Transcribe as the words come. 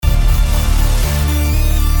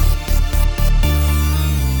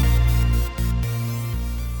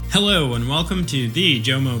Hello and welcome to The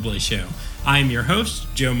Joe Mobley Show. I'm your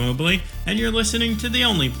host, Joe Mobley, and you're listening to the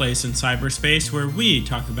only place in cyberspace where we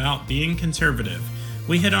talk about being conservative.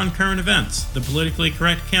 We hit on current events, the politically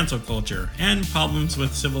correct cancel culture, and problems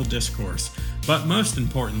with civil discourse. But most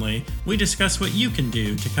importantly, we discuss what you can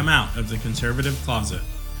do to come out of the conservative closet.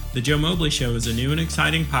 The Joe Mobley Show is a new and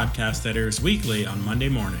exciting podcast that airs weekly on Monday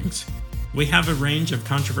mornings. We have a range of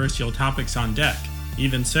controversial topics on deck.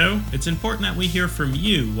 Even so, it's important that we hear from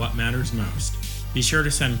you what matters most. Be sure to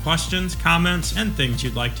send questions, comments, and things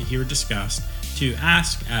you'd like to hear discussed to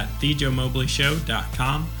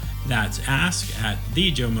ask@thejoemobleyshow.com. That's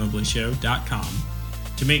ask@thejoemobleyshow.com.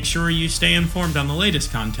 To make sure you stay informed on the latest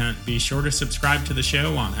content, be sure to subscribe to the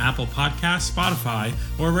show on Apple Podcasts, Spotify,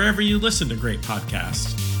 or wherever you listen to great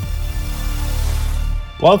podcasts.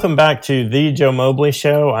 Welcome back to The Joe Mobley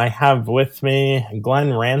Show. I have with me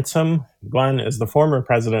Glenn Ransom. Glenn is the former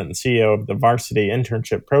president and CEO of the Varsity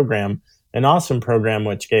Internship Program, an awesome program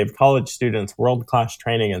which gave college students world-class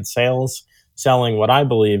training in sales, selling what I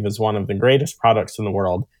believe is one of the greatest products in the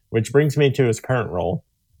world, which brings me to his current role.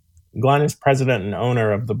 Glenn is president and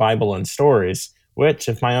owner of the Bible and Stories, which,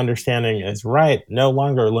 if my understanding is right, no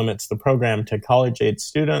longer limits the program to college-age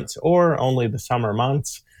students or only the summer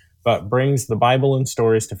months, but brings the Bible and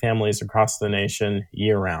stories to families across the nation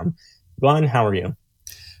year-round. Glenn, how are you?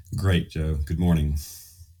 Great, Joe. Good morning.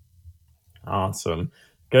 Awesome.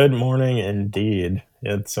 Good morning indeed.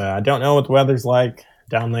 It's I don't know what the weather's like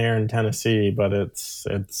down there in Tennessee, but it's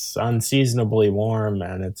unseasonably warm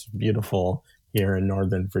and it's beautiful here in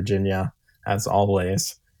Northern Virginia, as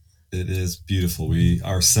always. It is beautiful.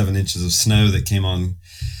 Our 7 inches of snow that came on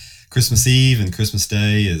Christmas Eve and Christmas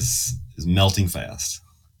Day is melting fast.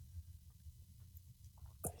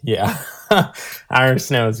 Yeah, our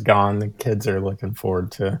snow is gone. The kids are looking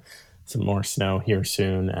forward to some more snow here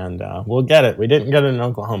soon, and we'll get it. We didn't get it in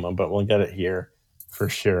Oklahoma, but we'll get it here for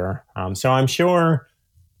sure. So I'm sure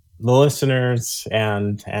the listeners,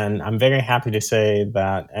 and I'm very happy to say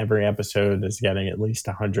that every episode is getting at least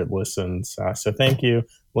 100 listens. So thank you,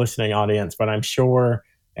 listening audience. But I'm sure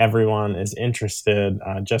everyone is interested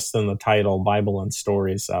just in the title, Bible and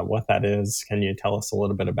Stories, what that is. Can you tell us a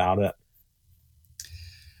little bit about it?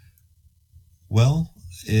 Well,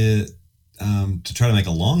 to try to make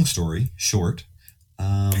a long story short,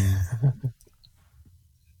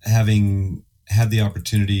 having had the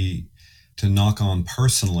opportunity to knock on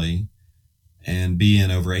personally and be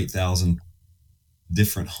in over 8,000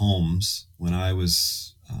 different homes when I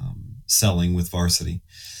was selling with Varsity,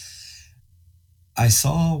 I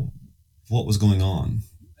saw what was going on.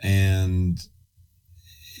 And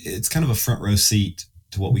it's kind of a front row seat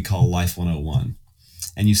to what we call Life 101.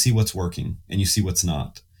 And you see what's working and you see what's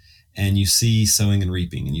not. And you see sowing and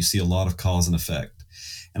reaping and you see a lot of cause and effect.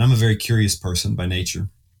 And I'm a very curious person by nature.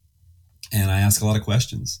 And I ask a lot of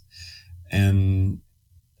questions. And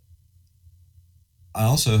I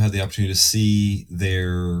also had the opportunity to see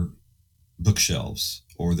their bookshelves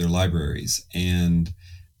or their libraries and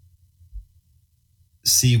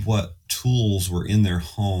see what tools were in their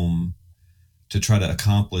home to try to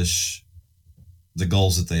accomplish the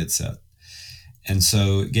goals that they had set. And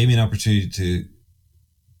so it gave me an opportunity to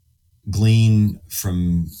glean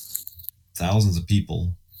from thousands of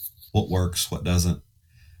people what works, what doesn't.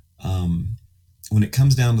 When it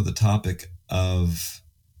comes down to the topic of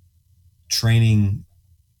training,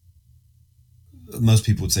 most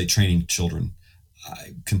people would say training children.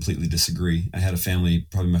 I completely disagree. I had a family,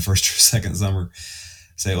 probably my first or second summer,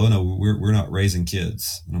 say, "Oh no, we're not raising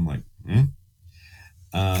kids," and I'm like,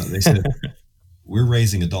 They said, "We're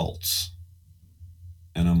raising adults,"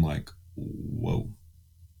 and I'm like, "Whoa,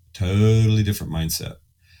 totally different mindset."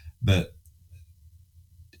 But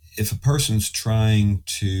if a person's trying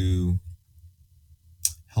to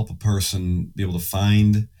help a person be able to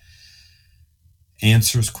find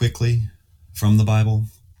answers quickly from the Bible,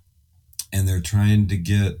 and they're trying to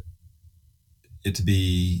get it to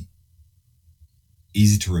be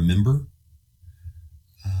easy to remember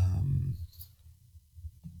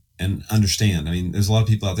and understand. I mean, there's a lot of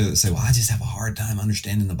people out there that say, "Well, I just have a hard time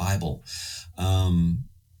understanding the Bible." To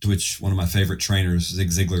which one of my favorite trainers, Zig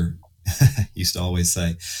Ziglar, used to always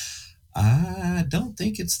say, "I don't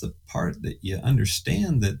think it's the part that you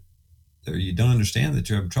understand that, or you don't understand that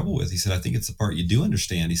you're having trouble with." He said, "I think it's the part you do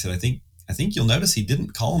understand." He said, I think you'll notice he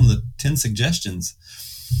didn't call them the 10 suggestions.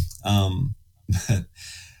 But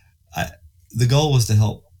the goal was to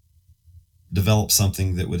help develop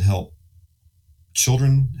something that would help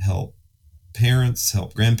children, help parents,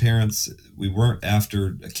 help grandparents. We weren't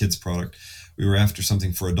after a kid's product. We were after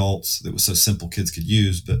something for adults that was so simple kids could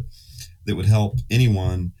use, but that would help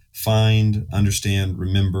anyone find, understand,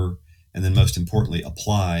 remember, and then most importantly,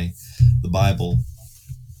 apply the Bible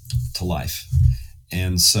to life.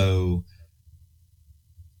 And so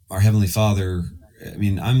our Heavenly Father, I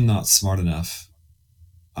mean, I'm not smart enough.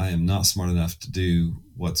 I am not smart enough to do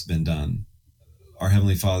what's been done. Our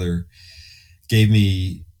Heavenly Father gave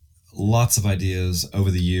me lots of ideas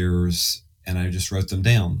over the years, and I just wrote them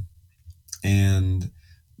down. And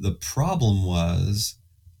the problem was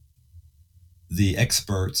the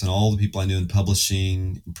experts and all the people I knew in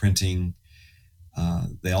publishing and printing,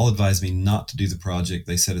 they all advised me not to do the project.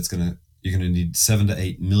 They said you're going to need $7 to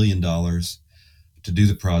 $8 million to do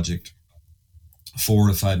the project, 4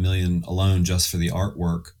 to 5 million alone just for the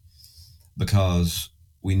artwork, because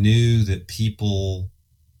we knew that people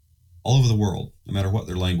all over the world, no matter what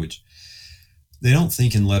their language, they don't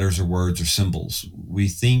think in letters or words or symbols. We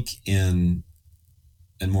think in,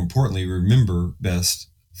 and more importantly, remember best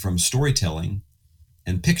from storytelling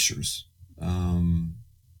and pictures.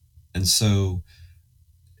 And so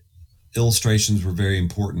illustrations were very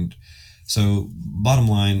important. So bottom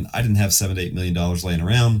line, I didn't have $7 to $8 million laying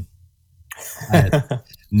around. I had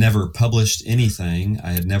never published anything.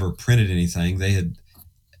 I had never printed anything. They had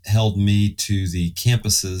held me to the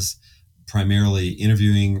campuses, primarily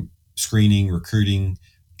interviewing, screening, recruiting,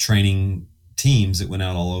 training teams that went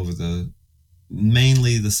out all over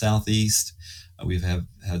mainly the Southeast. We've had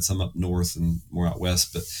some up north and more out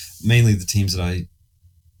west, but mainly the teams that I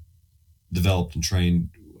developed and trained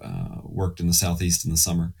worked in the Southeast in the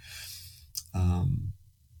summer. I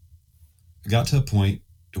got to a point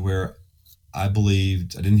where I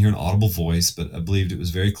believed, I didn't hear an audible voice, but I believed it was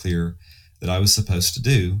very clear that I was supposed to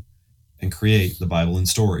do and create the Bible in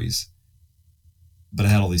stories. But I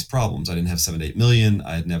had all these problems. I didn't have 7 to 8 million.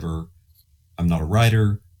 I'm not a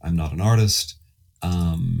writer. I'm not an artist.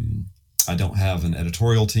 I don't have an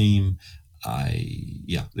editorial team.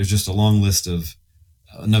 There's just a long list of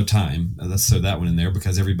no time. Let's throw that one in there,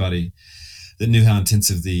 because everybody that knew how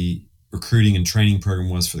intensive the recruiting and training program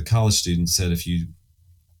was for the college students said if you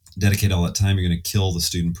dedicate all that time, you're going to kill the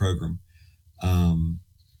student program.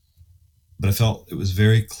 But I felt it was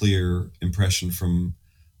very clear impression from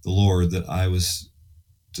the Lord that I was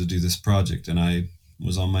to do this project. And I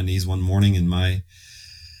was on my knees one morning in my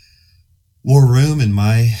war room in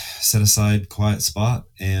my set aside quiet spot.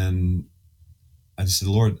 And I just said,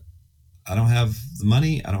 Lord, I don't have the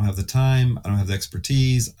money. I don't have the time. I don't have the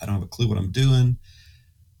expertise. I don't have a clue what I'm doing,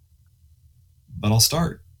 but I'll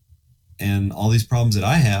start. And all these problems that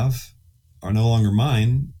I have are no longer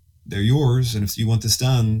mine. They're yours. And if you want this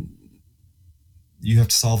done, you have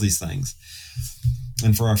to solve these things.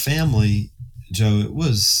 And for our family, Joe, it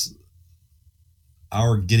was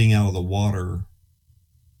our getting out of the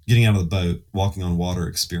boat, walking on water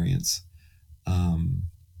experience.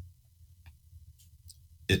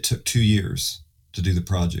 It took 2 years to do the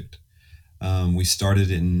project. We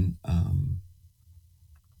started in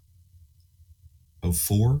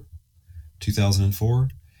 2004,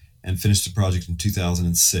 and finished the project in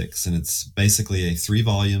 2006. And it's basically a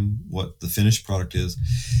 3-volume, what the finished product is,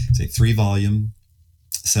 it's a 3-volume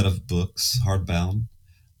set of books, hardbound,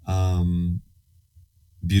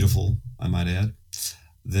 beautiful, I might add,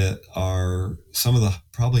 that are some of the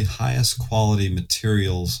probably highest quality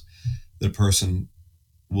materials that a person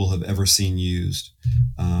will have ever seen used.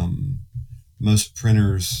 Most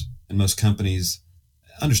printers and most companies,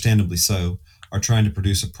 understandably so, are trying to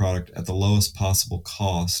produce a product at the lowest possible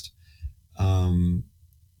cost,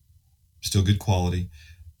 still good quality,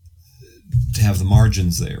 to have the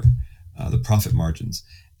margins there, the profit margins.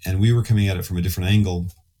 And we were coming at it from a different angle.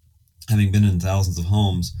 Having been in thousands of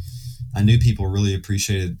homes, I knew people really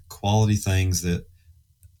appreciated quality things that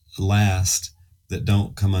last, that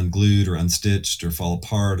don't come unglued or unstitched or fall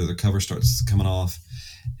apart or the cover starts coming off.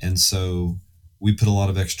 And so we put a lot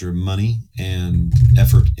of extra money and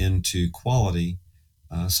effort into quality,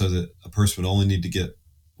 so that a person would only need to get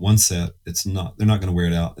one set. They're not going to wear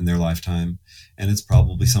it out in their lifetime. And it's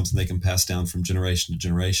probably something they can pass down from generation to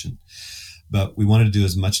generation. But we wanted to do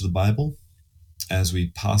as much of the Bible as we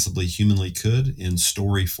possibly humanly could in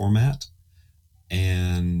story format.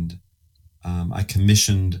 And I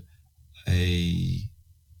commissioned a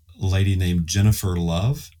lady named Jennifer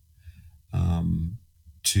Love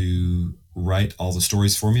to write all the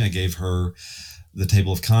stories for me. I gave her the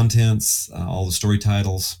table of contents, all the story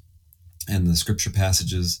titles, and the scripture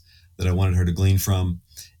passages that I wanted her to glean from.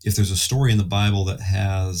 If there's a story in the Bible that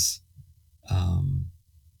has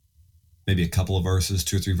maybe a couple of verses,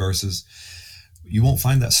 2 or 3 verses, you won't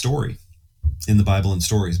find that story in the Bible in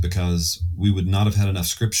stories, because we would not have had enough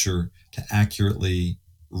scripture to accurately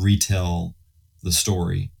retell the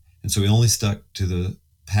story. And so we only stuck to the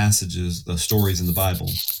passages, the stories in the Bible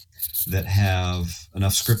that have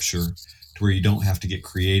enough scripture to where you don't have to get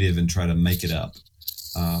creative and try to make it up.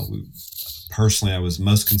 Personally, I was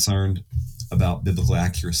most concerned about biblical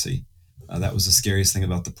accuracy. That was the scariest thing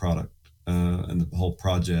about the product and the whole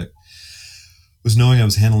project, was knowing I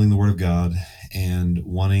was handling the Word of God and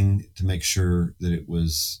wanting to make sure that it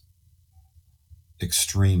was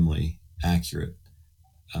extremely accurate.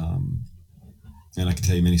 And I can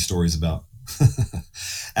tell you many stories about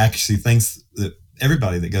accuracy, things that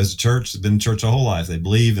everybody that goes to church has been in church their whole life. They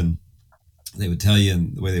believe, and they would tell you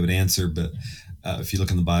and the way they would answer. But if you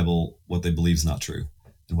look in the Bible, what they believe is not true.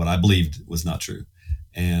 And what I believed was not true.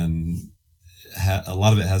 And a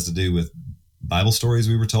lot of it has to do with Bible stories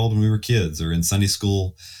we were told when we were kids or in Sunday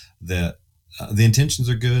school, that the intentions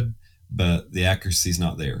are good, but the accuracy is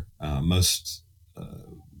not there.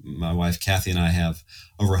 My wife Kathy and I have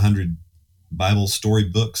over 100 Bible story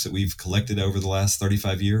books that we've collected over the last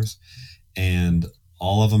 35 years, and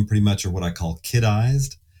all of them pretty much are what I call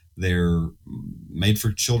kidized. They're made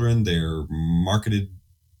for children. They're marketed,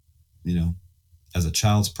 as a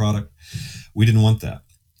child's product. We didn't want that.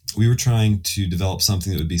 We were trying to develop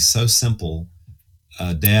something that would be so simple.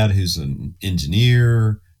 A dad who's an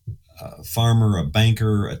engineer, a farmer, a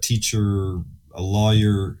banker, a teacher, a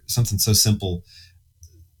lawyer, something so simple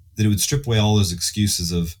that it would strip away all those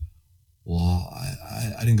excuses of, well,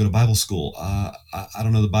 I didn't go to Bible school. I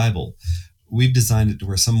don't know the Bible. We've designed it to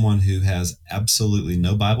where someone who has absolutely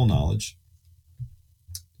no Bible knowledge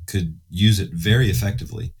could use it very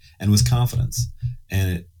effectively and with confidence.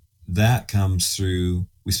 And that comes through,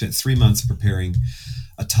 we spent 3 months preparing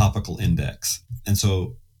a topical index. And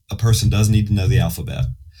so a person does need to know the alphabet,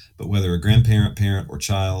 but whether a grandparent, parent, or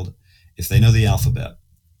child, if they know the alphabet,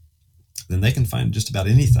 then they can find just about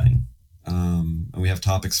anything. And we have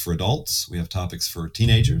topics for adults, we have topics for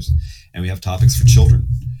teenagers, and we have topics for children.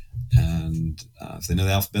 And if they know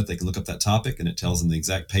the alphabet, they can look up that topic, and it tells them the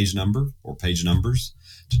exact page number or page numbers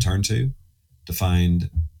to turn to find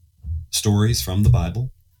stories from the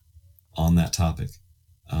Bible on that topic.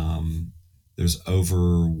 There's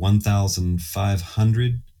over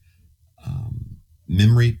 1,500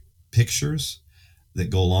 memory pictures that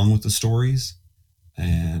go along with the stories.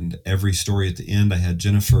 And every story at the end, I had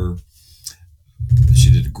Jennifer,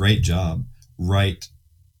 she did a great job, write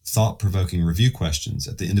thought-provoking review questions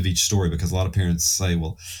at the end of each story, because a lot of parents say,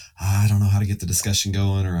 well, I don't know how to get the discussion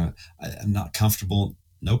going, or I'm not comfortable.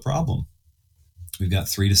 No problem. We've got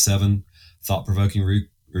 3 to 7 thought-provoking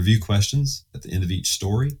review questions at the end of each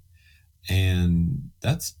story. And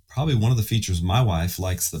that's probably one of the features my wife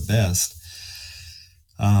likes the best,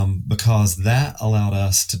 because that allowed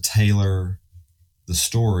us to tailor the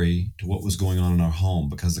story to what was going on in our home,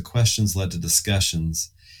 because the questions led to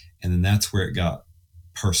discussions, and then that's where it got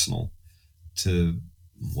personal to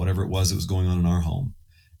whatever it was that was going on in our home.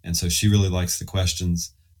 And so she really likes the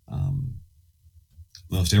questions.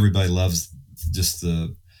 Most everybody loves just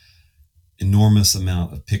the enormous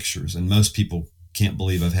amount of pictures, and most people can't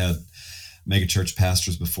believe, I've had megachurch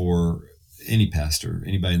pastors before, any pastor,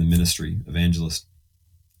 anybody in the ministry, evangelist,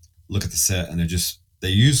 look at the set, and they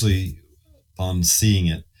usually, upon seeing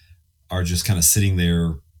it, are just kind of sitting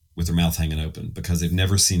there with their mouth hanging open, because they've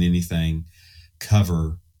never seen anything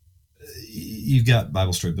cover. You've got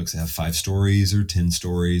Bible story books that have 5 stories or 10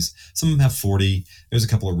 stories. Some of them have 40. There's a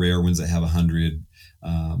couple of rare ones that have 100.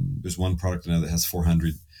 There's one product I know that has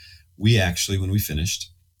 400. We actually, when we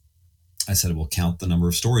finished, I said, we'll count the number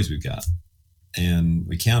of stories we've got. And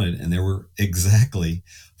we counted, and there were exactly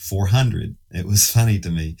 400. It was funny to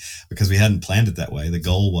me because we hadn't planned it that way. The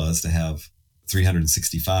goal was to have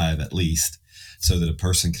 365 at least, so that a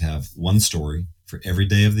person could have one story for every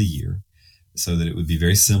day of the year, so that it would be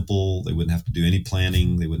very simple. They wouldn't have to do any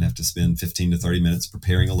planning. They wouldn't have to spend 15 to 30 minutes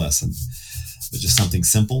preparing a lesson, but just something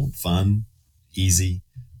simple, fun, easy,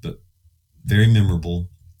 but very memorable,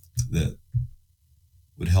 that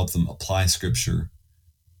would help them apply scripture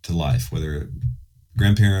to life, whether a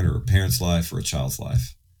grandparent or a parent's life or a child's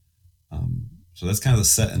life. So that's kind of the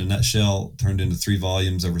set in a nutshell, turned into 3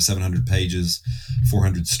 volumes, over 700 pages,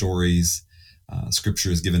 400 stories. Scripture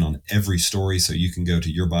is given on every story, so you can go to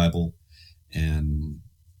your Bible and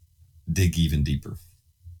dig even deeper.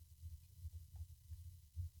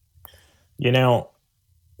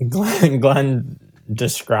 Glenn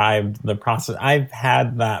described the process. I've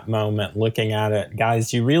had that moment looking at it.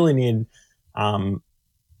 Guys, you really need to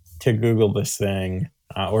Google this thing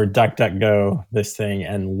or DuckDuckGo this thing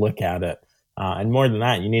and look at it. And more than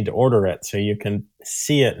that, you need to order it so you can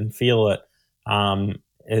see it and feel it.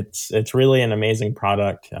 It's really an amazing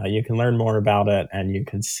product. You can learn more about it and you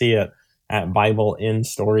can see it. at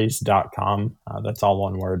BibleInStories.com. That's all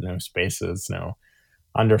one word, no spaces, no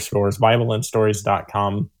underscores.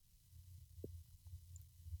 BibleInStories.com.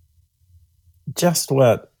 Just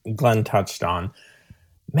what Glenn touched on.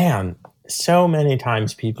 Man, so many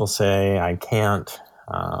times people say, I can't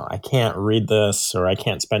read this, or I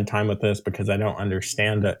can't spend time with this because I don't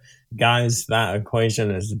understand it. Guys, that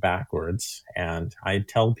equation is backwards. And I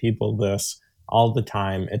tell people this all the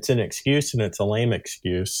time. It's an excuse, and it's a lame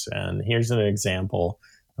excuse. And here's an example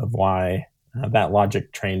of why that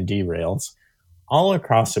logic train derails. All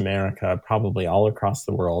across America, probably all across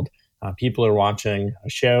the world, people are watching a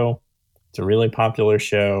show. It's a really popular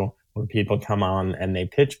show where people come on and they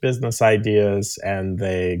pitch business ideas, and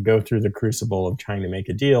they go through the crucible of trying to make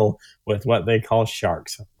a deal with what they call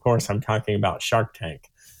sharks. Of course, I'm talking about Shark Tank.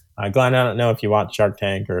 Glenn, I don't know if you watch Shark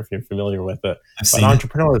Tank or if you're familiar with it, but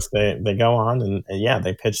entrepreneurs, they go on and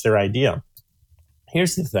they pitch their idea.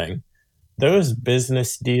 Here's the thing. Those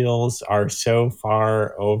business deals are so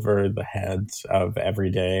far over the heads of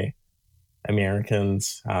everyday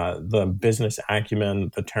Americans. The business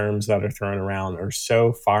acumen, the terms that are thrown around are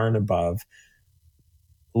so far and above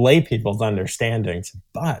lay people's understandings.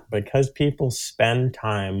 But because people spend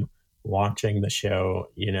time watching the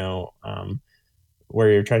show, where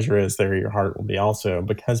your treasure is, there your heart will be also.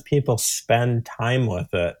 Because people spend time with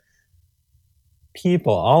it,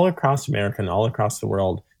 people all across America and all across the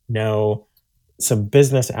world know some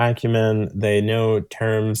business acumen. They know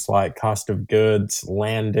terms like cost of goods,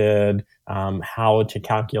 landed, how to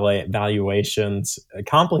calculate valuations,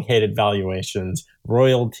 complicated valuations,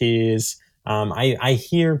 royalties. I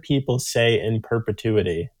hear people say in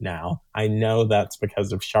perpetuity now. I know that's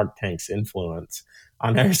because of Shark Tank's influence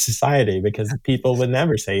on our society, because people would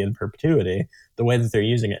never say in perpetuity the way that they're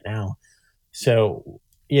using it now. So,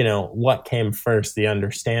 what came first, the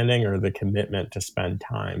understanding or the commitment to spend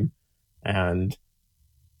time? And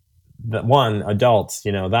that one, adults,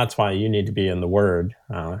 that's why you need to be in the Word,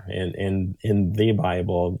 in the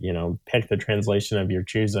Bible. Pick the translation of your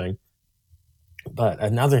choosing. But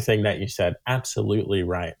another thing that you said, absolutely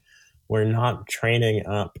right. We're not training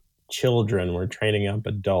up children; we're training up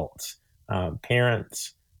adults.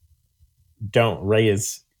 Parents don't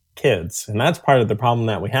raise kids, and that's part of the problem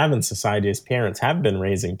that we have in society. Is parents have been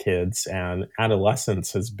raising kids, and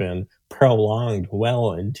adolescence has been prolonged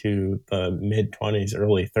well into the mid-20s,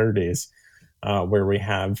 early 30s, where we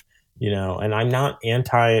have, and I'm not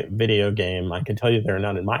anti-video game. I can tell you they're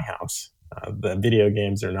not in my house. The video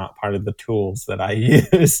games are not part of the tools that I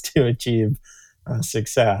use to achieve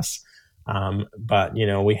success. But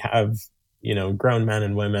we have, grown men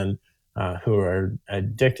and women who are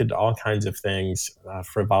addicted to all kinds of things,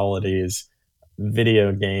 frivolities,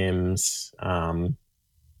 video games,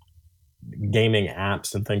 gaming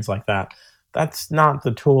apps, and things like that. That's not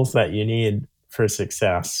the tools that you need for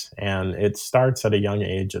success. And it starts at a young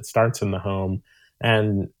age. It starts in the home.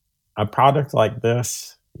 And a product like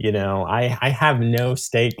this, I have no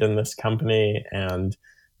stake in this company, and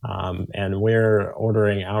we're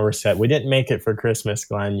ordering our set. We didn't make it for Christmas,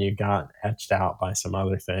 Glenn. You got etched out by some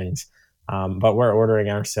other things. But we're ordering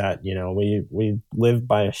our set. We live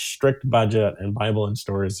by a strict budget, and Bible in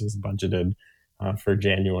Stores is budgeted for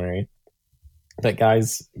January. But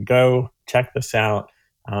guys, go check this out.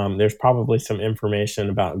 There's probably some information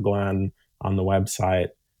about Glenn on the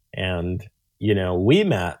website. And, we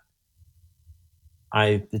met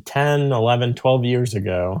 10, 11, 12 years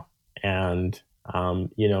ago. And,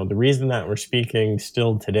 the reason that we're speaking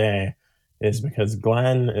still today is because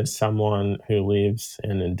Glenn is someone who leaves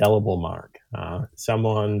an indelible mark,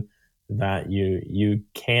 someone that you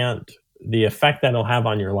can't, the effect that it'll have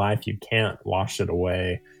on your life, you can't wash it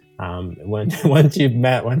away. Once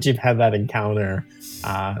you've had that encounter,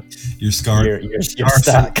 you're scarred. You're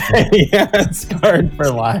stuck. Yeah, scarred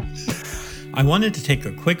for life. I wanted to take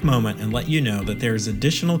a quick moment and let you know that there is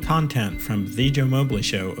additional content from The Joe Mobley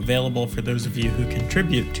Show available for those of you who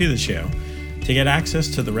contribute to the show. To get access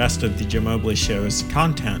to the rest of The Joe Mobley Show's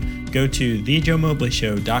content, go to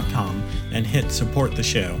thejoemobleyshow.com and hit support the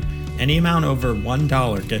show. Any amount over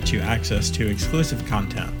 $1 gets you access to exclusive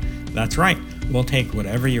content. That's right, we'll take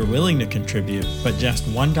whatever you're willing to contribute, but just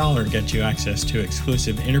 $1 gets you access to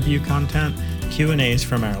exclusive interview content, Q&As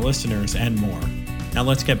from our listeners, and more. Now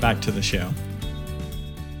let's get back to the show.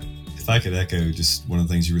 If I could echo just one of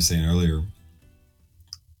the things you were saying earlier,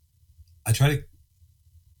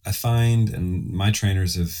 I find, and my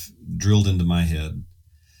trainers have drilled into my head,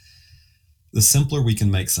 the simpler we can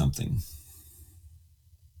make something,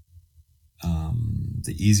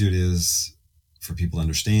 the easier it is for people to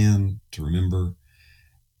understand, to remember,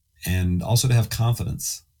 and also to have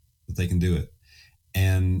confidence that they can do it.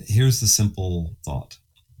 And here's the simple thought: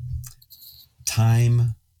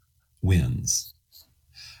 time wins.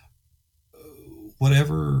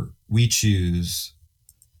 Whatever we choose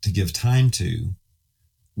to give time to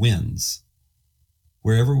wins.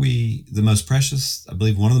 Wherever the most precious, I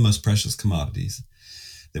believe one of the most precious commodities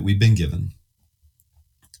that we've been given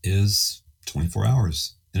is 24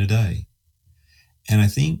 hours in a day. And I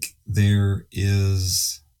think there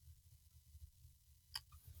is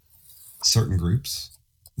certain groups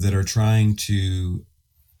that are trying to,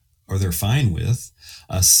 or they're fine with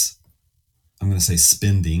us, I'm going to say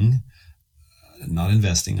spending, not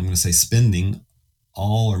investing, I'm going to say spending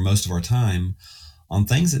all or most of our time on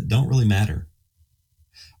things that don't really matter.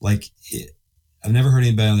 I've never heard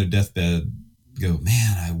anybody on their deathbed go,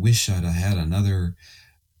 man, I wish I'd have had another,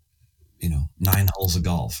 9 holes of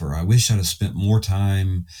golf, or I wish I'd have spent more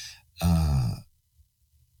time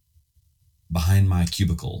behind my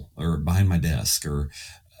cubicle or behind my desk or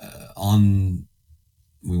on,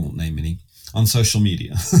 we won't name any, on social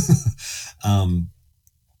media.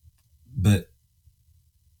 But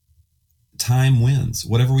time wins.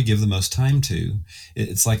 Whatever we give the most time to,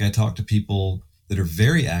 it's like I talk to people that are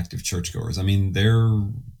very active churchgoers. I mean,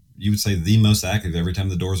 you would say the most active. Every time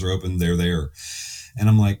the doors are open, they're there. And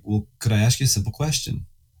I'm like, well, could I ask you a simple question?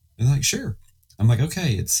 And they're like, sure. I'm like,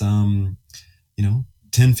 okay, it's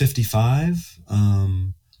 10:55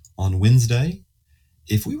 on Wednesday.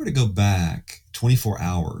 If we were to go back 24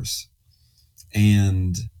 hours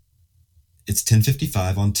and it's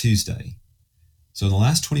 10:55 on Tuesday, so in the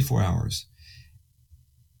last 24 hours,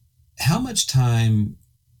 how much time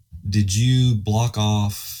did you block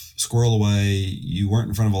off, squirrel away? You weren't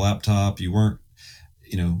in front of a laptop. You weren't,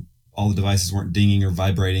 all the devices weren't dinging or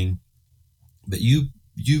vibrating, but you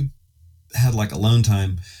had like alone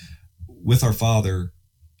time with our Father,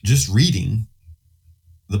 just reading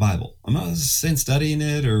the Bible. I'm not saying studying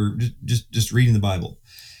it or just reading the Bible.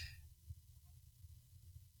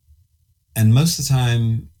 And most of the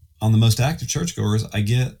time on the most active churchgoers, I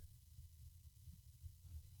get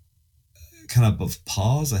kind of a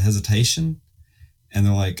pause, a hesitation. And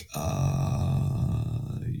they're like,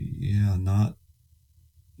 yeah, not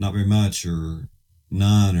very much, or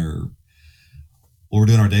none, or we're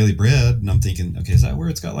doing our daily bread. And I'm thinking, okay, is that where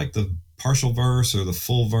it's got like the partial verse or the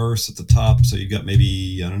full verse at the top? So you've got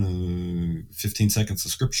maybe, 15 seconds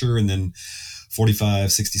of scripture and then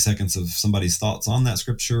 45, 60 seconds of somebody's thoughts on that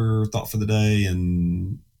scripture, thought for the day.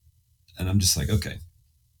 And I'm just like, okay.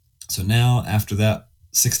 So now after that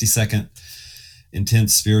 60-second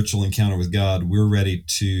intense spiritual encounter with God, we're ready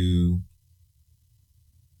to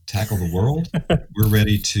tackle the world. We're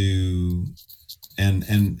ready to,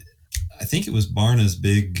 and I think it was Barna's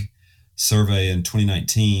big survey in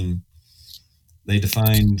 2019. They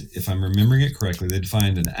defined, if I'm remembering it correctly, they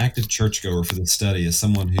defined an active churchgoer for this study as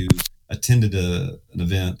someone who attended an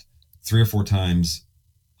event 3 or 4 times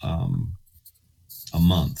a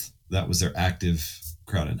month. That was their active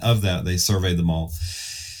crowd. And of that, they surveyed them all.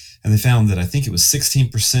 And they found that I think it was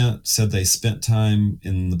 16% said they spent time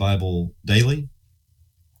in the Bible daily,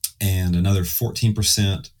 and another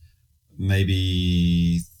 14%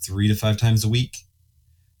 maybe 3 to 5 times a week.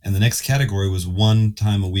 And the next category was 1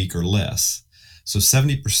 time a week or less. So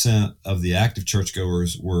 70% of the active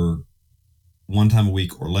churchgoers were 1 time a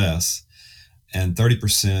week or less, and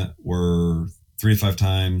 30% were 3 to 5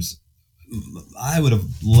 times. I would have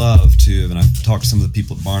loved to have, and I've talked to some of the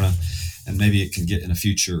people at Barna, and maybe it can get in a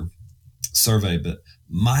future survey, but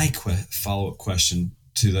my follow-up question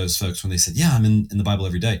to those folks when they said, yeah, I'm in the Bible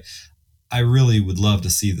every day, I really would love to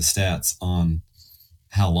see the stats on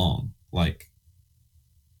how long, like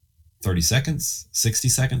 30 seconds, 60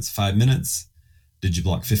 seconds, 5 minutes. Did you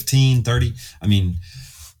block 15, 30? I mean,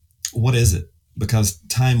 what is it? Because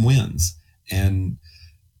time wins. And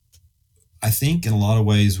I think in a lot of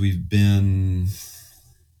ways we've been,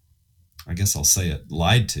 I guess I'll say it,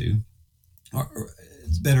 lied to. Or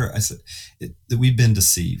it's better, I said, that we've been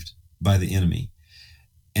deceived by the enemy.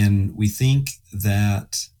 And we think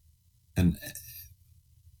that, and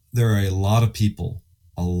there are a lot of people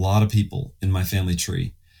in my family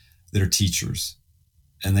tree that are teachers,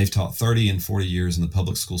 and they've taught 30 and 40 years in the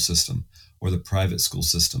public school system or the private school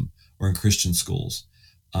system or in Christian schools.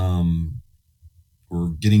 We're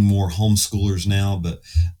getting more homeschoolers now, but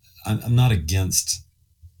I'm not against,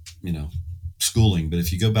 schooling. But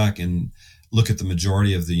if you go back and look at the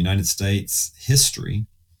majority of the United States history,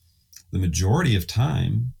 the majority of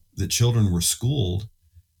time that children were schooled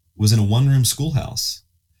was in a one-room schoolhouse.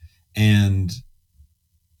 And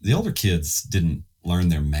the older kids didn't learn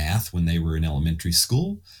their math when they were in elementary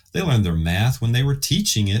school. They learned their math when they were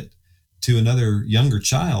teaching it to another younger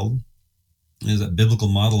child There's that biblical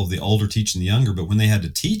model of the older teaching the younger, but when they had to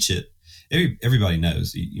teach it, everybody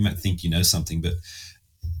knows. You might think you know something, but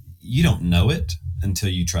you don't know it until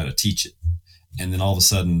you try to teach it. And then all of a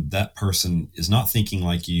sudden that person is not thinking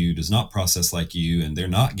like you, does not process like you, and they're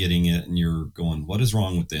not getting it. And you're going, what is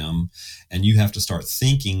wrong with them? And you have to start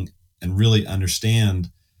thinking and really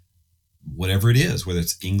understand whatever it is, whether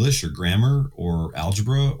it's English or grammar or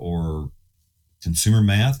algebra or consumer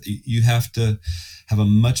math. You have to have a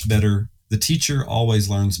much better, the teacher always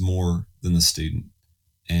learns more than the student.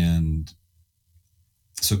 And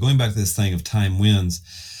so going back to this thing of time wins,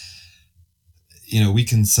 we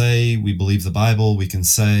can say we believe the Bible. We can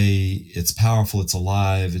say it's powerful, it's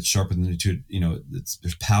alive, it's sharper than the two.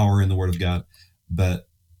 There's power in the Word of God. But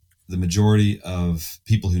the majority of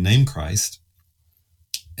people who name Christ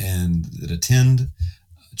and that attend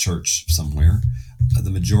a church somewhere, the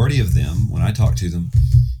majority of them, when I talk to them,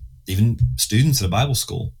 even students at a Bible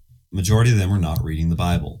school, the majority of them are not reading the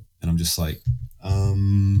Bible. And I'm just like,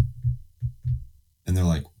 and they're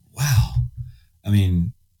like, wow. I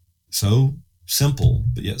mean, so simple,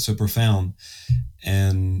 but yet so profound.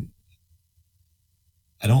 And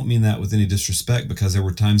I don't mean that with any disrespect, because there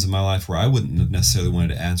were times in my life where I wouldn't have necessarily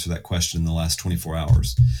wanted to answer that question in the last 24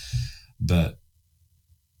 hours. But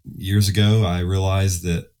years ago, I realized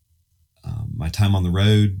that my time on the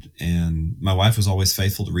road, and my wife was always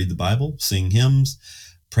faithful to read the Bible, sing hymns,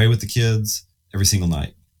 pray with the kids every single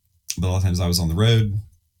night. But a lot of times I was on the road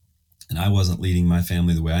and I wasn't leading my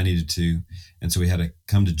family the way I needed to. And so we had a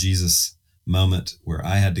come to Jesus moment where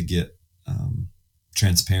I had to get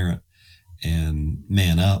transparent and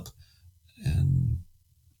man up and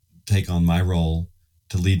take on my role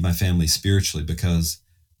to lead my family spiritually, because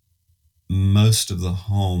most of the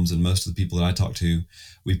homes and most of the people that I talk to,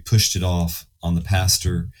 we pushed it off on the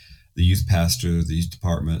pastor, the youth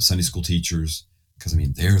department, Sunday school teachers, because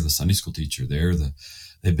they're the Sunday school teacher,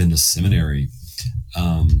 they've been to seminary.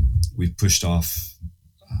 We've pushed off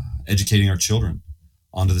educating our children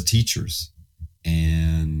onto the teachers,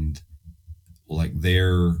 and they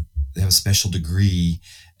have a special degree,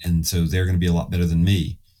 and so they're going to be a lot better than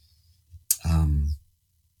me.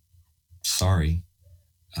 Sorry.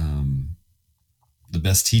 The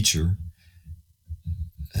best teacher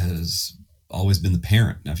has always been the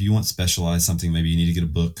parent. Now, if you want specialized something, maybe you need to get a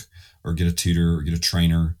book or get a tutor or get a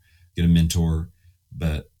trainer, get a mentor.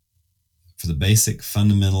 But for the basic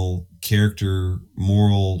fundamental character,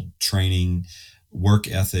 moral training, work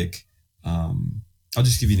ethic, I'll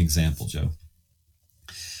just give you an example, Joe.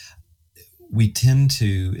 We tend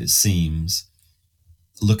to, it seems,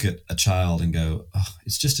 look at a child and go, oh,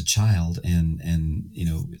 it's just a child. And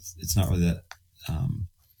it's not really that.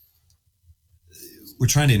 We're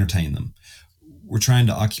trying to entertain them. We're trying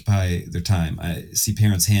to occupy their time. I see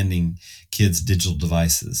parents handing kids digital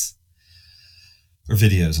devices or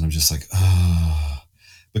videos, and I'm just like, oh.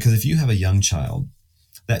 Because if you have a young child,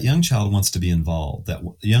 that young child wants to be involved. That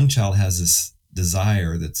young child has this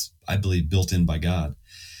desire that's, I believe, built in by God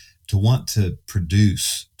to want to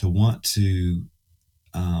produce, to want to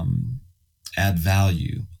add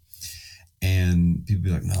value. And people be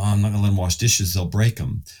like, no, I'm not going to let them wash dishes. They'll break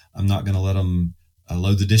them. I'm not going to let them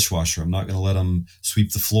load the dishwasher. I'm not going to let them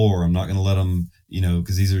sweep the floor. I'm not going to let them,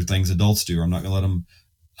 because these are things adults do. Or I'm not going to let them.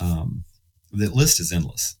 The list is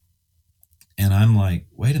endless. And I'm like,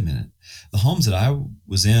 wait a minute. The homes that I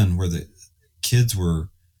was in where the kids were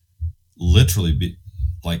literally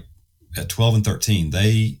like at 12 and 13,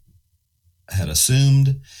 they had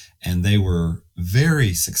assumed and they were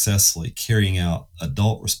very successfully carrying out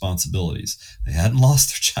adult responsibilities. They hadn't lost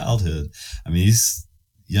their childhood. These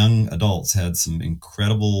young adults had some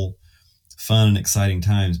incredible fun and exciting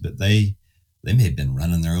times, but they may have been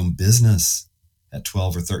running their own business at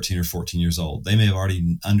 12 or 13 or 14 years old. They may have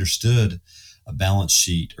already understood a balance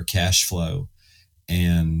sheet or cash flow.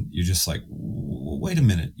 And you're just like, wait a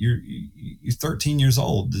minute, you're 13 years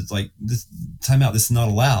old. It's like, this time out, this is not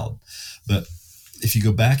allowed. But if you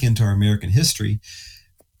go back into our American history,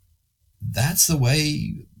 that's the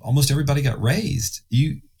way almost everybody got raised.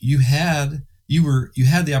 You had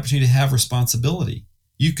the opportunity to have responsibility.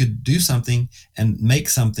 You could do something and make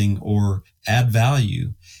something or add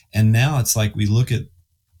value. And now it's like we look at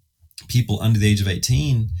people under the age of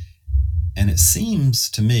 18, and it seems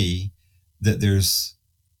to me that there's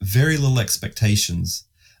very little expectations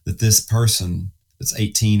that this person that's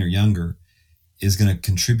 18 or younger is going to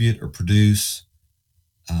contribute or produce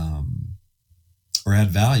or add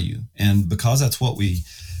value. And because that's what we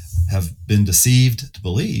have been deceived to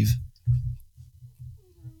believe,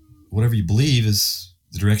 whatever you believe is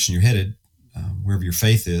the direction you're headed, wherever your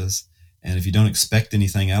faith is. And if you don't expect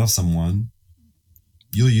anything out of someone,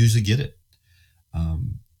 you'll usually get it.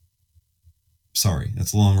 Sorry,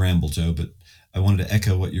 that's a long ramble, Joe, but I wanted to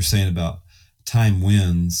echo what you're saying about time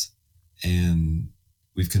wins. And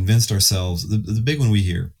we've convinced ourselves, the big one we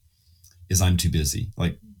hear is I'm too busy.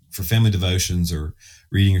 Like for family devotions or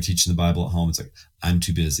reading or teaching the Bible at home, it's like, I'm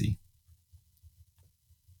too busy.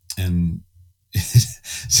 And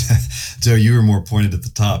Joe, you were more pointed at the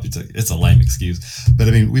top. It's a lame excuse. But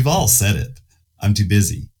I mean, we've all said it. I'm too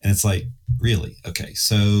busy. And it's like, really? Okay.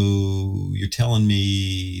 So you're telling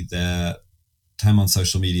me that time on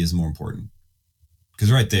social media is more important?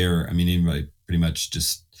 Because right there, I mean, anybody pretty much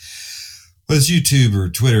just, whether it's YouTube or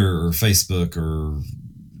Twitter or Facebook or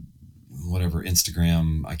whatever,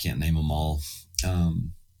 Instagram, I can't name them all,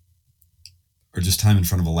 or just time in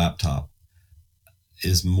front of a laptop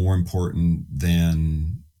is more important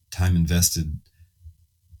than time invested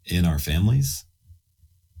in our families,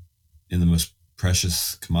 in the most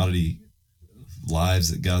precious commodity lives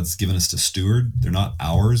that God's given us to steward. They're not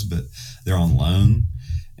ours, but they're on loan.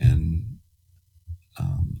 And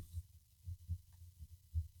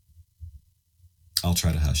I'll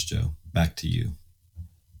try to hush, Joe. Back to you.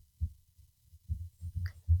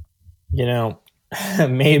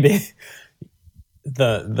 Maybe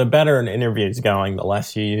the better an interview is going, the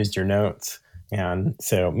less you used your notes. And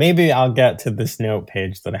so maybe I'll get to this note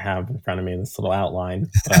page that I have in front of me, this little outline.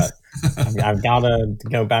 But I've got to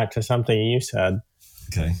go back to something you said.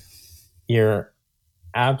 Okay. You're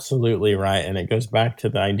absolutely right. And it goes back to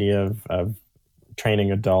the idea of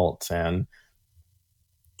training adults and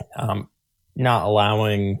not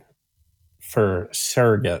allowing for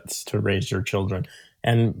surrogates to raise your children.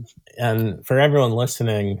 And for everyone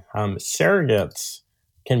listening, surrogates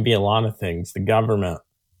can be a lot of things. The government,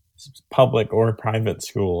 public or private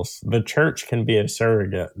schools. The church can be a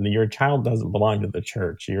surrogate. Your child doesn't belong to the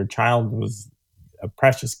church. Your child was a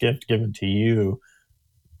precious gift given to you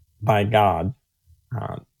by God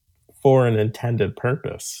for an intended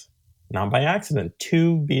purpose, not by accident,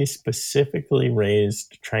 to be specifically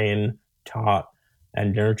raised, trained, taught,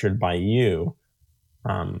 and nurtured by you,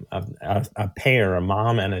 a pair, a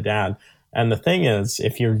mom and a dad. And the thing is,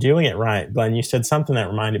 if you're doing it right, Glenn, you said something that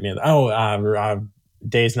reminded me of,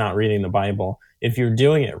 days not reading the Bible. If you're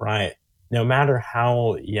doing it right, no matter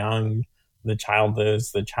how young the child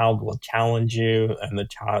is, the child will challenge you, and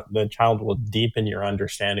the child will deepen your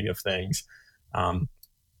understanding of things.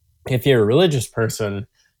 If you're a religious person,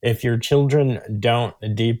 if your children don't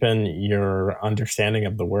deepen your understanding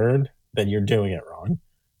of the word, then you're doing it wrong.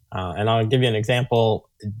 And I'll give you an example.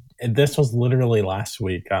 This was literally last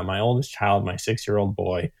week. My oldest child, my 6-year-old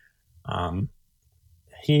boy,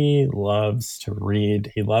 he loves to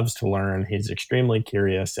read. He loves to learn. He's extremely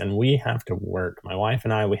curious. And we have to work. My wife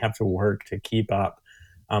and I, we have to work to keep up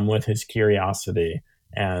with his curiosity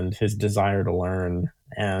and his desire to learn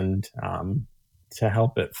and to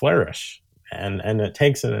help it flourish. And it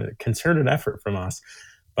takes a concerted effort from us.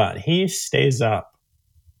 But he stays up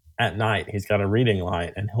at night. He's got a reading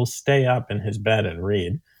light, and he'll stay up in his bed and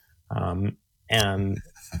read.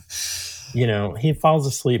 He falls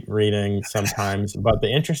asleep reading sometimes, but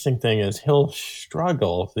the interesting thing is he'll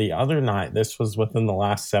struggle. The other night, this was within the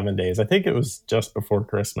last 7 days, I think it was just before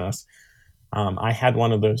Christmas. I had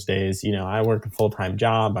one of those days. I work a full-time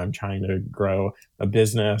job. I'm trying to grow a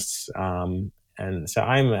business. And so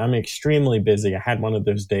I'm extremely busy. I had one of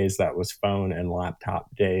those days that was phone and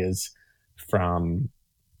laptop days from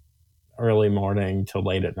early morning till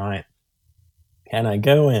late at night. And I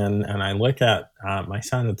go in and I look at my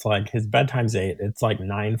son. It's like his bedtime's 8. It's like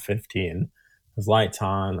 9:15. His light's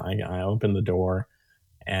on. I open the door,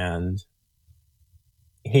 and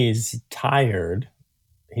he's tired.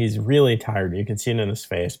 He's really tired. You can see it in his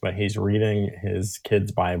face, but he's reading his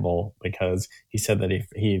kid's Bible because he said that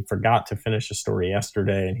he forgot to finish a story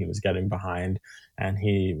yesterday and he was getting behind. And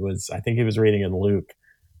I think he was reading in Luke.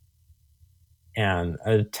 And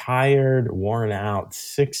a tired, worn out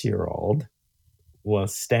 6-year-old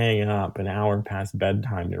was staying up an hour past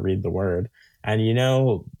bedtime to read the word. And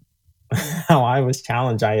how I was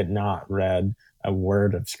challenged, I had not read a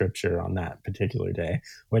word of scripture on that particular day,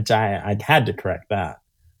 which I had to correct that.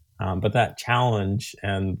 But that challenge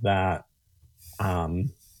and that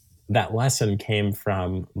lesson came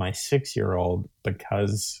from my 6-year-old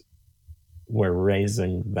because we're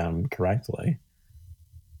raising them correctly.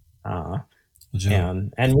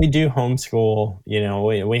 And we do homeschool.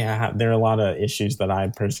 There are a lot of issues that I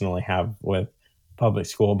personally have with public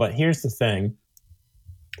school. But here's the thing.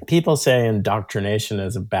 People say indoctrination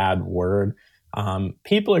is a bad word.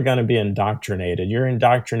 People are going to be indoctrinated. You're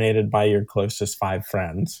indoctrinated by your closest 5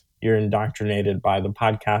 friends. you're indoctrinated by the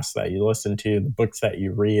podcasts that you listen to, the books that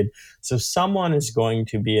you read. So someone is going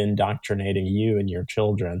to be indoctrinating you and your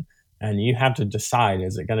children. And you have to decide,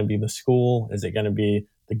 is it going to be the school? Is it going to be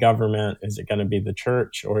the government? Is it going to be the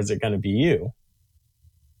church? Or is it going to be you?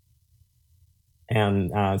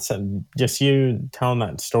 And so just you telling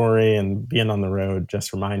that story and being on the road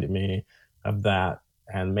just reminded me of that.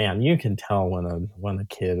 And man, you can tell when a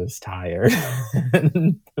kid is tired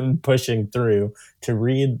and pushing through to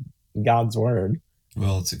read God's word.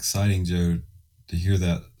 Well, it's exciting, Joe, to hear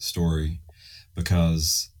that story,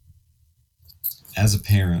 because as a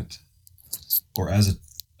parent or as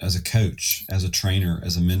a coach, as a trainer,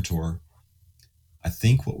 as a mentor, I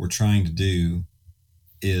think what we're trying to do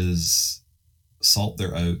is salt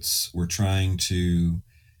their oats. We're trying to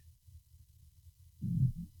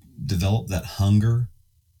develop that hunger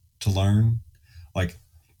to learn. Like,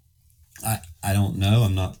 I don't know,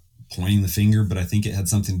 I'm not pointing the finger, but I think it had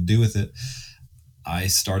something to do with it. I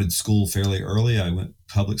started school fairly early. I went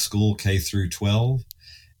public school K through 12,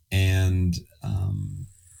 and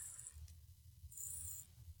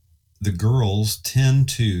the girls tend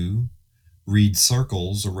to read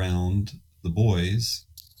circles around the boys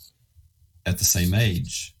at the same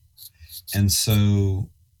age. And so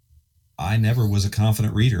I never was a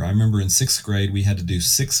confident reader. I remember in 6th grade, we had to do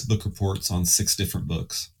 6 book reports on 6 different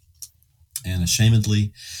books. And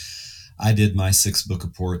ashamedly, I did my 6 book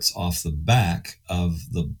reports off the back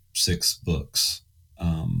of the 6 books.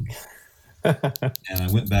 And I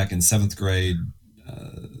went back in 7th grade.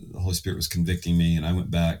 The Holy Spirit was convicting me, and I went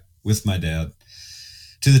back with my dad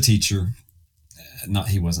to the teacher.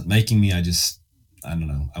 He wasn't making me. I don't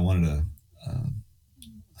know. I wanted a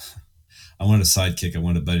sidekick. I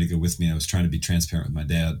wanted a buddy to go with me. I was trying to be transparent with my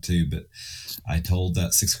dad too, but I told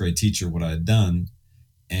that 6th grade teacher what I had done,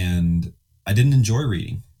 and I didn't enjoy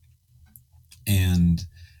reading. And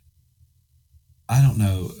I don't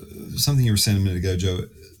know, something you were saying a minute ago, Joe,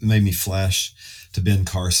 made me flash to Ben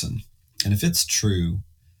Carson. And if it's true,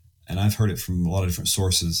 and I've heard it from a lot of different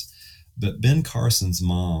sources, but Ben Carson's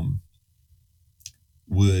mom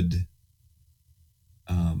would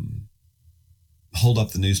hold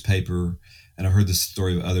up the newspaper, and I heard this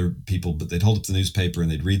story of other people, but they'd hold up the newspaper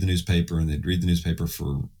and they'd read the newspaper, and they'd read the newspaper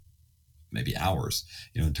for maybe hours,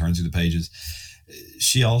 and turn through the pages.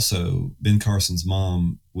 She also, Ben Carson's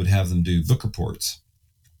mom, would have them do book reports.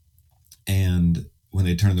 And when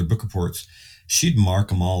they turned their book reports, she'd mark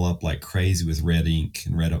them all up like crazy with red ink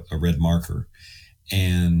and a red marker.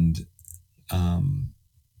 And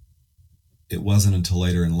it wasn't until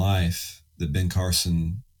later in life that Ben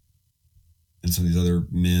Carson and some of these other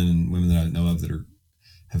men and women that I know of that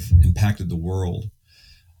have impacted the world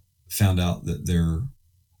found out that their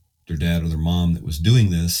dad or their mom that was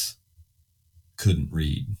doing this couldn't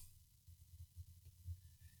read.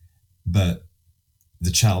 But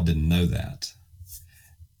the child didn't know that.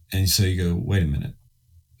 And so you go, wait a minute.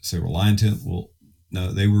 So they were lying to him? Well,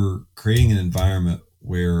 no, they were creating an environment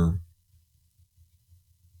where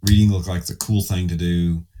reading looked like the cool thing to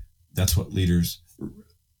do. That's what leaders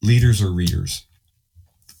are readers.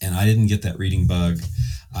 And I didn't get that reading bug.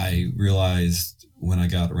 I realized when I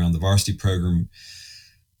got around the varsity program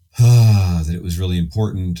that it was really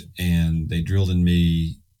important, and they drilled in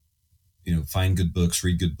me, find good books,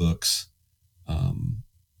 read good books. A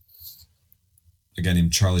guy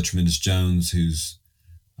named Charlie Tremendous Jones, who's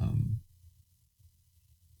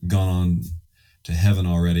gone on to heaven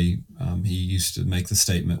already. He used to make the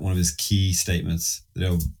statement, one of his key statements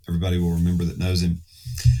that everybody will remember that knows him,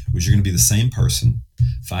 was you're going to be the same person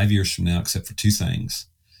 5 years from now, except for 2 things: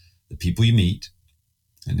 the people you meet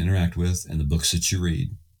and interact with, and the books that you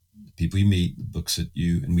read. The people you meet, the books that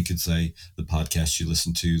and we could say the podcasts you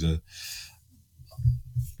listen to, the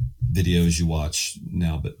videos you watch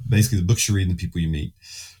now, but basically the books you read and the people you meet.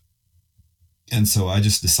 And so I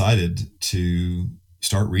just decided to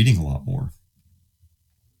start reading a lot more.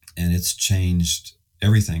 And it's changed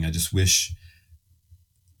everything. I just wish,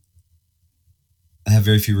 I have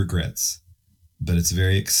very few regrets, but it's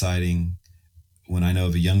very exciting when I know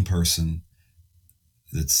of a young person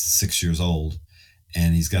that's 6 years old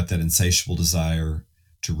and he's got that insatiable desire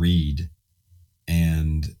to read,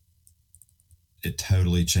 and it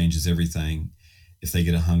totally changes everything if they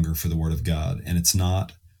get a hunger for the Word of God. And it's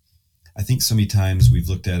not, I think so many times we've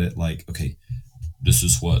looked at it like, okay, this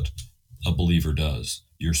is what a believer does.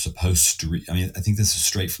 You're supposed to read. I mean, I think this is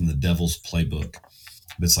straight from the devil's playbook.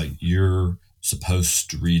 It's like, you're supposed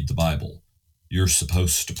to read the Bible. You're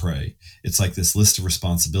supposed to pray. It's like this list of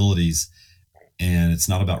responsibilities, and it's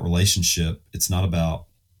not about relationship. It's not about,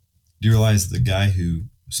 do you realize the guy who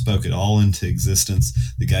spoke it all into existence,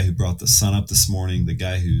 the guy who brought the sun up this morning, the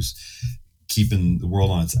guy who's keeping the world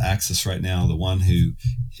on its axis right now, the one who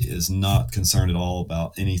is not concerned at all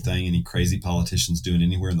about anything any crazy politicians doing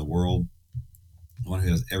anywhere in the world, the one who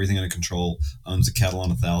has everything under control, owns the cattle on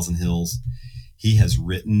 1,000 hills. He has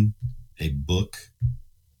written a book,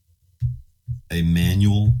 a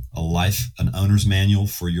manual, an owner's manual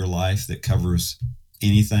for your life that covers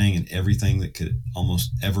anything and everything that could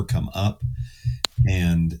almost ever come up.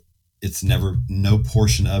 And no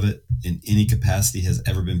portion of it in any capacity has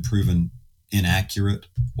ever been proven inaccurate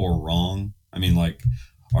or wrong. I mean, like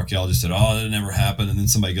archaeologists said, oh, that never happened. And then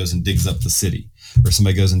somebody goes and digs up the city, or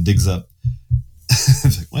somebody goes and digs up.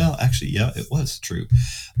 It's like, well, actually, yeah, it was true.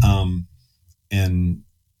 And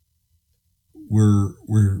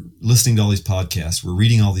we're listening to all these podcasts. We're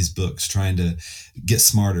reading all these books, trying to get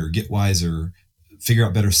smarter, get wiser, figure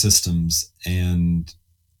out better systems. And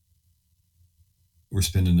we're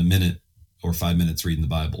spending a minute or 5 minutes reading the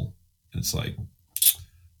Bible. And it's like,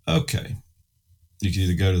 okay, you can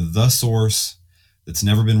either go to the source that's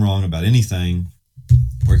never been wrong about anything,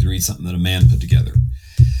 or you can read something that a man put together.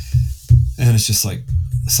 And it's just like,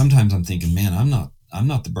 sometimes I'm thinking, man, I'm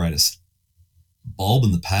not the brightest bulb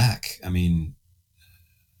in the pack. I mean,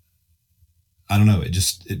 I don't know.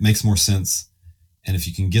 It makes more sense. And if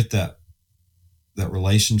you can get that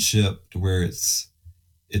relationship to where it's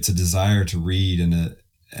a desire to read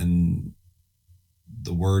and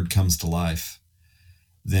the word comes to life,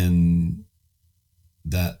 then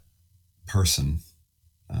that person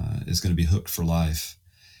is going to be hooked for life,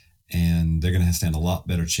 and they're going to stand a lot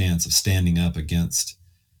better chance of standing up against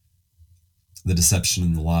the deception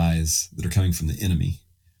and the lies that are coming from the enemy.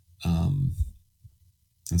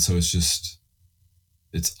 And so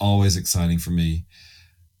it's always exciting for me.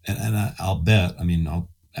 And I'll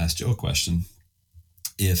ask Joe a question.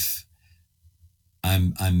 If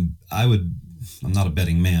I'm not a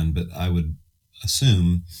betting man, but I would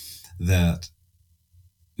assume that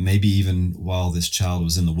maybe even while this child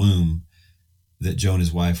was in the womb, that Joe and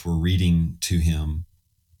his wife were reading to him,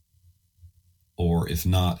 or if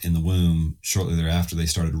not in the womb, shortly thereafter, they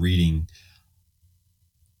started reading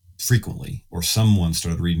frequently, or someone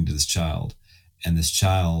started reading to this child, and this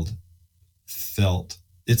child felt,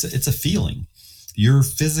 it's a feeling. You're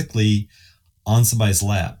physically on somebody's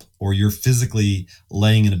lap, or you're physically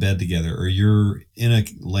laying in a bed together, or you're in a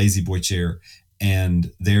lazy boy chair,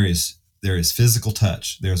 and there is physical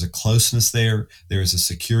touch. There's a closeness there. There is a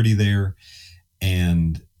security there.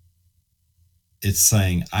 And it's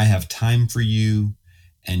saying, I have time for you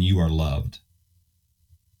and you are loved.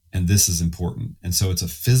 And this is important. And so it's a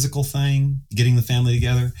physical thing, getting the family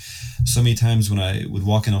together. So many times when I would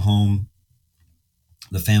walk in a home,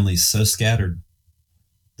 the family's so scattered.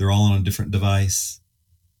 They're all on a different device,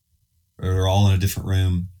 or they're all in a different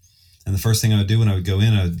room. And the first thing I would do when I would go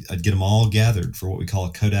in, I'd get them all gathered for what we call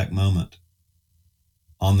a Kodak moment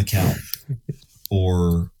on the couch.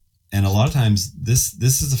 And a lot of times this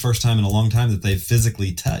is the first time in a long time that they've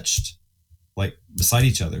physically touched, like beside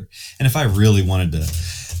each other. And if I really wanted to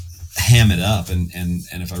ham it up and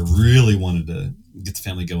if I really wanted to get the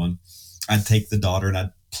family going, I'd take the daughter and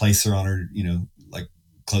I'd place her on her, like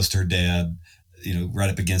close to her dad, right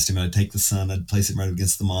up against him. And I'd take the son, I'd place him right up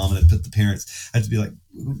against the mom, and I'd put the parents. I'd be like,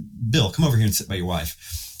 Bill, come over here and sit by your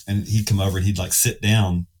wife. And he'd come over and he'd like sit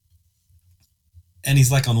down, and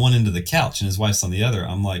he's like on one end of the couch and his wife's on the other.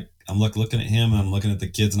 I'm looking at him and I'm looking at the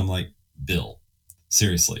kids and I'm like, Bill,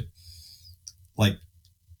 seriously, like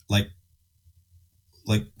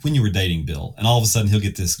when you were dating Bill, and all of a sudden he'll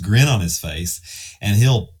get this grin on his face and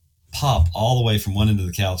he'll pop all the way from one end of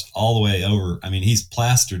the couch all the way over. I mean, he's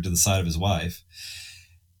plastered to the side of his wife.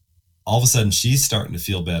 All of a sudden she's starting to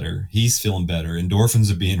feel better. He's feeling better.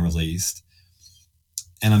 Endorphins are being released.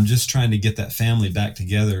 And I'm just trying to get that family back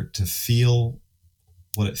together to feel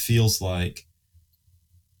what it feels like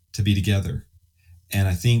to be together. And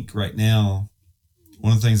I think right now,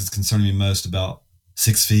 one of the things that's concerning me most about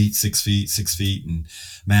 6 feet and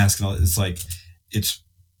mask and all, it's like, it's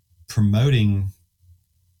promoting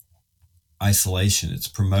isolation. It's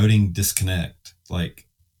promoting disconnect. Like,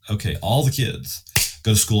 okay, all the kids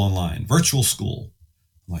go to school online, virtual school.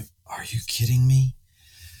 I'm like, are you kidding me?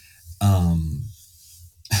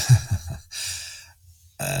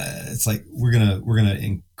 It's like we're gonna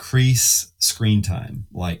increase screen time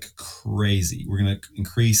like crazy. We're gonna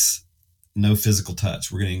increase no physical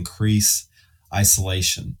touch. We're gonna increase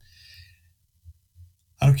isolation.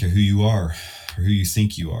 I don't care who you are or who you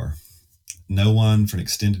think you are. No one for an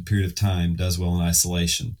extended period of time does well in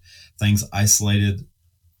isolation. Things isolated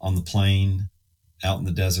on the plain, out in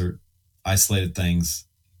the desert, isolated things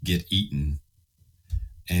get eaten.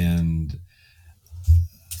 And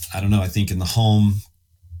I don't know, I think in the home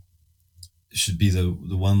should be the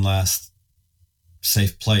one last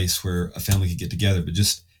safe place where a family could get together, but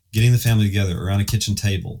just getting the family together around a kitchen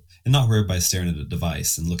table, and not where everybody's staring at a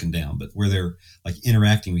device and looking down, but where they're like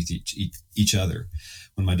interacting with each other.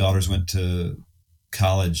 When my daughters went to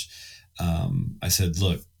college, I said,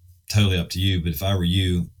 look, totally up to you, but if I were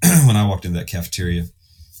you, when I walked into that cafeteria,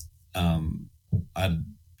 I'd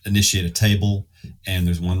initiate a table, and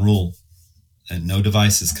there's one rule, and no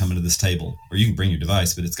devices coming to this table. Or you can bring your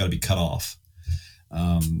device, but it's got to be cut off.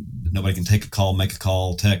 Nobody can take a call, make a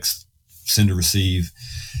call, text, send or receive.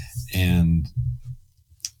 And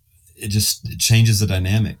it changes the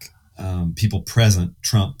dynamic. People present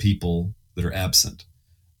trump people that are absent.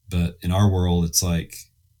 But in our world, it's like,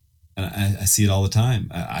 and I see it all the time.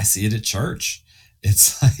 I see it at church.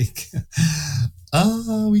 It's like,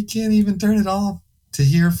 we can't even turn it off to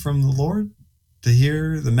hear from the Lord, to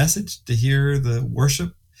hear the message, to hear the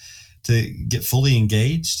worship, to get fully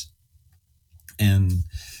engaged. And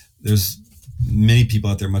there's many people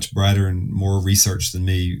out there much brighter and more research than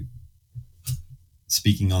me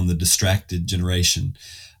speaking on the distracted generation,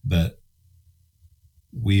 but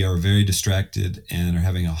we are very distracted and are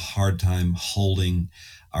having a hard time holding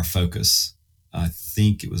our focus. I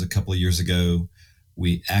think it was a couple of years ago,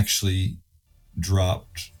 we actually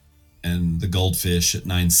dropped, and the goldfish at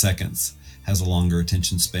 9 seconds has a longer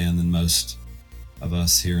attention span than most of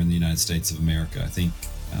us here in the United States of America. I think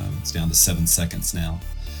it's down to 7 seconds now.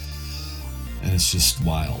 And it's just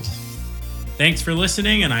wild. Thanks for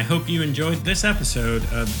listening, and I hope you enjoyed this episode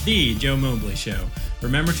of The Joe Mobley Show.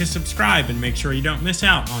 Remember to subscribe and make sure you don't miss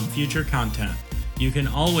out on future content. You can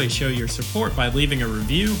always show your support by leaving a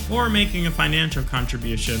review or making a financial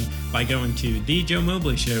contribution by going to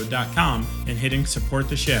thejoemobleyshow.com and hitting support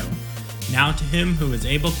the show. Now to him who is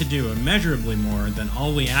able to do immeasurably more than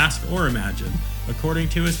all we ask or imagine, according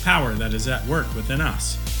to his power that is at work within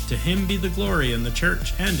us. To him be the glory in the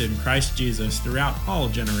church and in Christ Jesus throughout all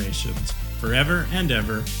generations, forever and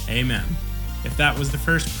ever. Amen. If that was the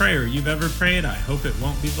first prayer you've ever prayed, I hope it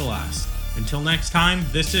won't be the last. Until next time,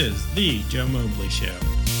 this is The Joe Mobley Show.